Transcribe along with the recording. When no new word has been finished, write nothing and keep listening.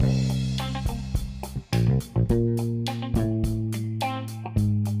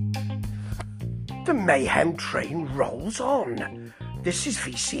Mayhem train rolls on. This is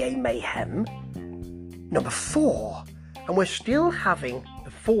VCA Mayhem number 4, and we're still having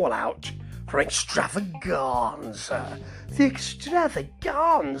the fallout for Extravaganza. The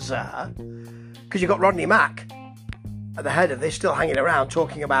Extravaganza? Because you've got Rodney Mack at the head of this, still hanging around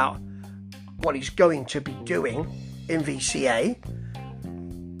talking about what he's going to be doing in VCA.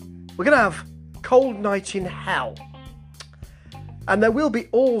 We're going to have Cold Night in Hell. And there will be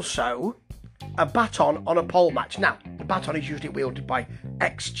also a baton on a pole match. Now, the baton is usually wielded by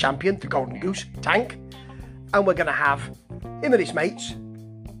ex-champion, the Golden Goose, Tank. And we're going to have him and his mates.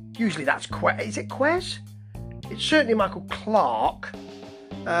 Usually that's Quez. Is it Quez? It's certainly Michael Clark.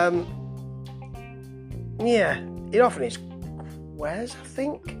 Yeah, it often is Quez, I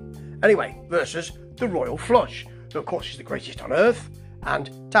think. Anyway, versus the Royal Flush, who of course is the greatest on earth, and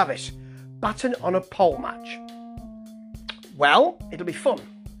Tavis. Baton on a pole match. Well, it'll be fun,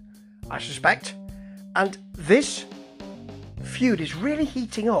 I suspect. And this feud is really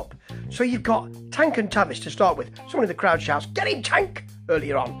heating up. So you've got Tank and Tavis to start with. Someone in the crowd shouts, "Get him, Tank!"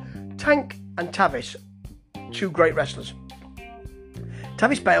 earlier on. Tank and Tavis, two great wrestlers.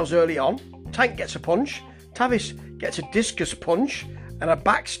 Tavis bails early on. Tank gets a punch. Tavis gets a discus punch and a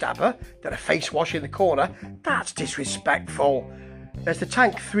backstabber, then a face wash in the corner. That's disrespectful. There's the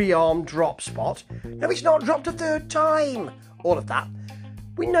Tank 3-arm drop spot. No, it's not dropped a third time. All of that.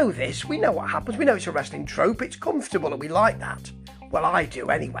 We know this. We know what happens. We know it's a wrestling trope. It's comfortable and we like that. Well, I do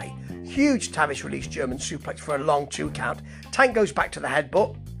anyway. Huge Tavis release German suplex for a long 2 count. Tank goes back to the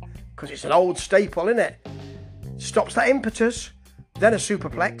headbutt because it's an old staple, isn't it? Stops that impetus. Then a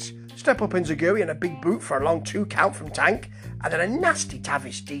superplex. Step up enziguri and a big boot for a long 2 count from Tank. And then a nasty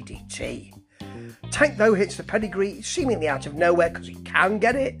Tavis DDT. Tank, though, hits the pedigree seemingly out of nowhere because he can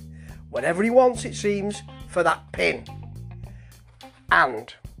get it whenever he wants, it seems, for that pin.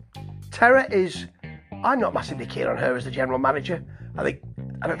 And Terra is... I'm not massively keen on her as the general manager. I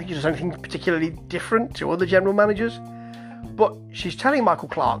don't think she does anything particularly different to other general managers. But she's telling Michael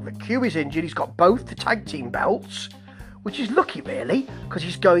Clark that Q is injured. He's got both the tag team belts, which is lucky, really, because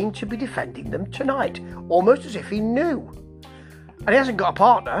he's going to be defending them tonight, almost as if he knew. And he hasn't got a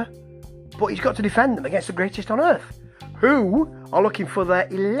partner, but he's got to defend them against the greatest on earth, who are looking for their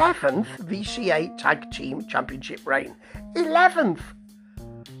 11th VCA Tag Team Championship reign. 11th!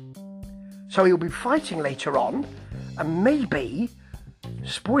 So he'll be fighting later on, and maybe,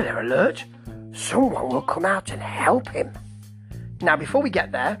 spoiler alert, someone will come out and help him. Now, before we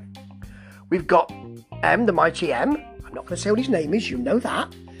get there, we've got M, the mighty M. I'm not going to say what his name is, you know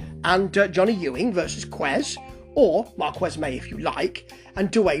that. And Johnny Ewing versus Quez, or Marquez May if you like,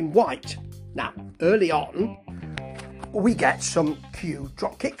 and Dwayne White. Now, early on, we get some Q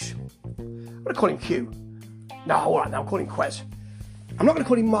drop kicks. I'm going to call him Q. No, all right, now I'll call him Quez. I'm not going to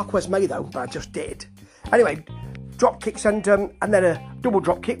call him Marquez May, though, but I just did. Anyway, drop kicks and then a double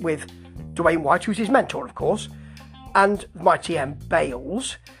drop kick with Dwayne White, who's his mentor, of course, and Mighty M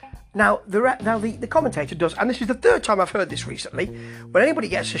bails. Now, the commentator does, and this is the 3rd time I've heard this recently, when anybody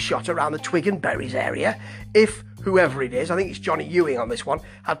gets a shot around the Twig and Berries area, if whoever it is, I think it's Johnny Ewing on this one,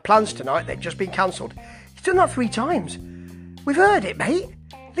 had plans tonight, they've just been cancelled. He's done that 3 times. We've heard it, mate.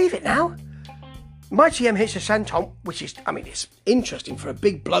 Leave it now. Mighty M hits a senton, which is, I mean, it's interesting for a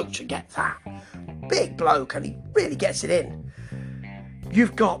big bloke to get that. Big bloke, and he really gets it in.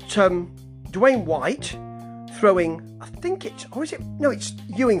 You've got Dwayne White throwing, I think it's, or is it, no, it's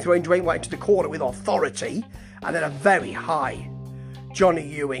Ewing throwing Dwayne White into the corner with authority, and then a very high Johnny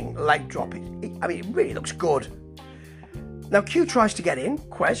Ewing leg drop. I mean, it really looks good. Now, Q tries to get in,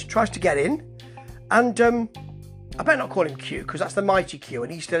 Quez tries to get in, and I better not call him Q, because that's the mighty Q,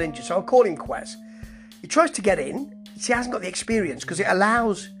 and he's still injured, so I'll call him Quez. He tries to get in. He hasn't got the experience because it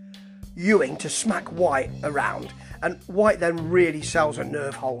allows Ewing to smack White around, and White then really sells a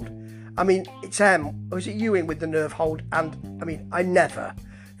nerve hold. I mean, it's or is it Ewing with the nerve hold? And I mean, I never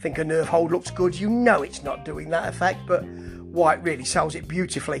think a nerve hold looks good. You know it's not doing that effect, but White really sells it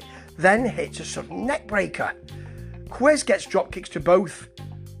beautifully. Then hits a sudden neck breaker. Quez gets drop kicks to both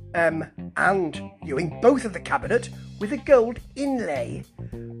and Ewing, both of the cabinet, with a gold inlay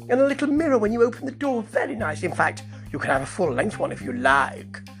and a little mirror when you open the door. Very nice. In fact, you can have a full-length one if you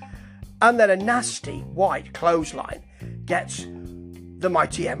like. And then a nasty White clothesline gets the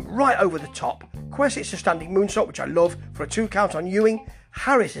mighty M right over the top. Quest hits a standing moonsault, which I love, for a 2 count on Ewing.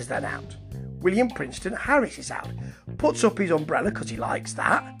 Harris is then out. William Princeton, Harris is out. Puts up his umbrella because he likes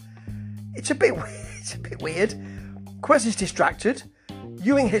that. It's a bit weird. Quest is distracted.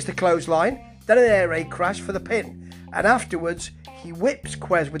 Ewing hits the clothesline, then an air raid crash for the pin. And afterwards, he whips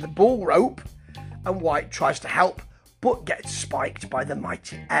Quez with the bull rope, and White tries to help, but gets spiked by the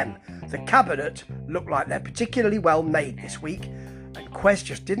mighty M. The cabinet looked like they're particularly well made this week, and Quez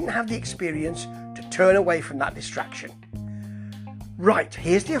just didn't have the experience to turn away from that distraction. Right,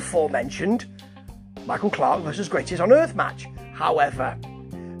 here's the aforementioned Michael Clark versus Greatest on Earth match. However,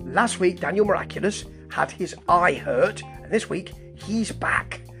 last week Daniel Miraculous had his eye hurt, and this week he's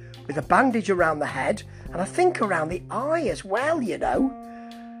back with a bandage around the head and I think around the eye as well, you know.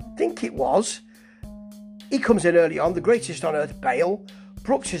 I think it was. He comes in early on, the Greatest on Earth bail.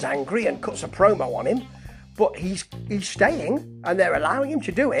 Brooks is angry and cuts a promo on him, but he's staying and they're allowing him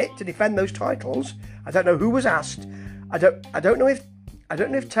to do it to defend those titles. I don't know who was asked. I don't know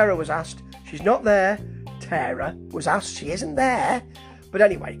if Tara was asked. She's not there. Tara was asked. She isn't there. But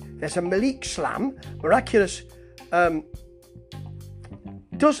anyway, there's a Malik slam. Miraculous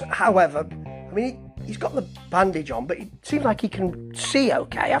does, however, I mean, he's got the bandage on, but it seems like he can see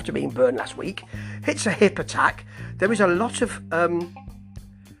okay after being burned last week. Hits a hip attack. There is a lot of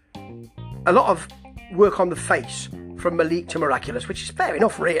work on the face from Malik to Miraculous, which is fair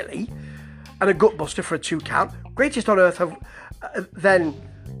enough, really. And a gutbuster for a 2 count. Greatest on Earth have then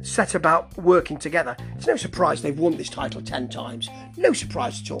set about working together. It's no surprise they've won this title 10 times. No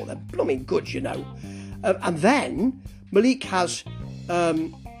surprise at all. They're blooming good, you know. And then Malik has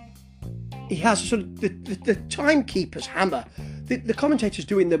he has sort of the timekeeper's hammer. The commentator's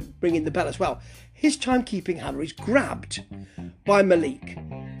bringing the bell as well. His timekeeping hammer is grabbed by Malik,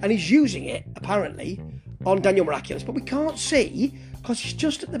 and he's using it apparently on Daniel Miraculous, but we can't see because he's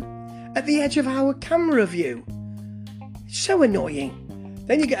just at the edge of our camera view. It's so annoying.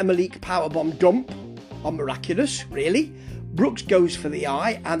 Then you get a Malik powerbomb dump on Miraculous, really. Brooks goes for the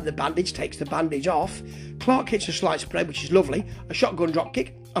eye and the bandage takes the bandage off. Clark hits a slight spread, which is lovely. A shotgun drop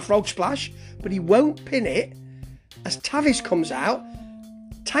kick, a frog splash, but he won't pin it as Tavis comes out.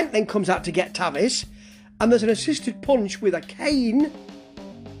 Tank then comes out to get Tavis, and there's an assisted punch with a cane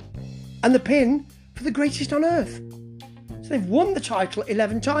and the pin for the Greatest on Earth. So they've won the title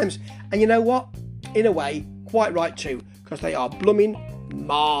 11 times, and you know what? In a way, quite right too, because they are blooming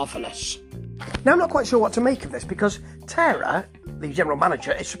marvellous. Now I'm not quite sure what to make of this, because Tara, the general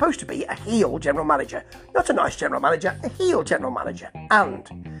manager, is supposed to be a heel general manager. Not a nice general manager, a heel general manager. And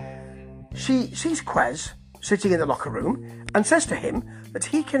she sees Quez sitting in the locker room and says to him that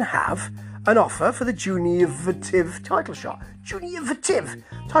he can have an offer for the Junior Vativ title shot. Junior Vativ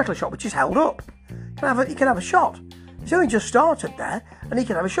title shot, which is held up. He can have a shot. He's only just started there, and he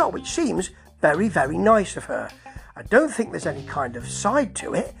can have a shot, which seems very, very nice of her. I don't think there's any kind of side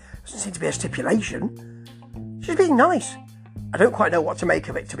to it. Doesn't seem to be a stipulation. She's being nice. I don't quite know what to make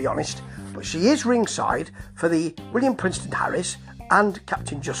of it, to be honest, but she is ringside for the William Princeton Harris and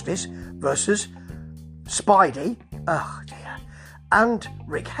Captain Justice versus Spidey, oh dear, and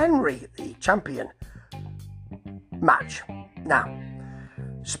Rick Henry, the champion match. Now,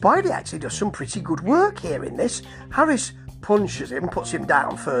 Spidey actually does some pretty good work here in this. Harris punches him, puts him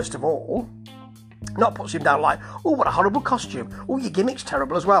down first of all. Not puts him down like, oh, what a horrible costume. Oh, your gimmick's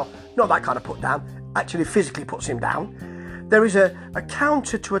terrible as well. Not that kind of put down. Actually physically puts him down. There is a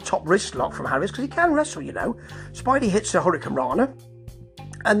counter to a top wrist lock from Harris, because he can wrestle, you know. Spidey hits a Hurricane Rana.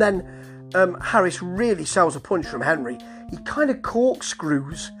 And then Harris really sells a punch from Henry. He kind of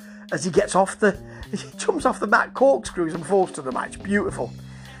corkscrews as he gets off he jumps off the mat, corkscrews and falls to the match. Beautiful.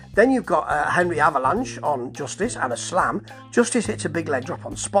 Then you've got Henry Avalanche on Justice and a slam. Justice hits a big leg drop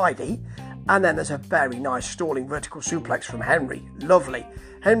on Spidey. And then there's a very nice stalling vertical suplex from Henry. Lovely.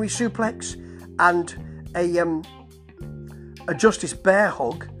 Henry suplex and a Justice bear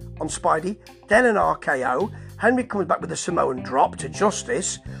hug on Spidey. Then an RKO. Henry comes back with a Samoan drop to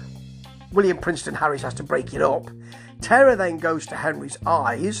Justice. William Princeton Harris has to break it up. Tara then goes to Henry's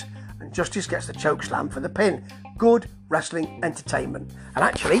eyes, and Justice gets the choke slam for the pin. Good wrestling entertainment. And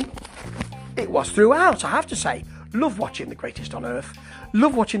actually, it was throughout, I have to say. Love watching the Greatest on Earth.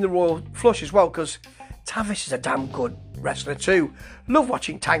 Love watching the Royal Flush as well, because Tavis is a damn good wrestler too. Love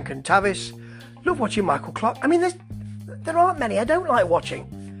watching Tank and Tavis. Love watching Michael Clark. I mean, there aren't many I don't like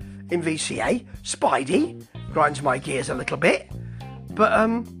watching in VCA. Spidey grinds my gears a little bit. But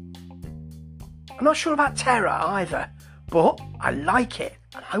I'm not sure about Terra either. But I like it,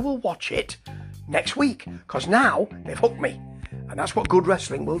 and I will watch it next week, because now they've hooked me. And that's what good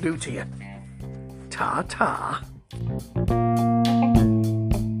wrestling will do to you. Ta-ta.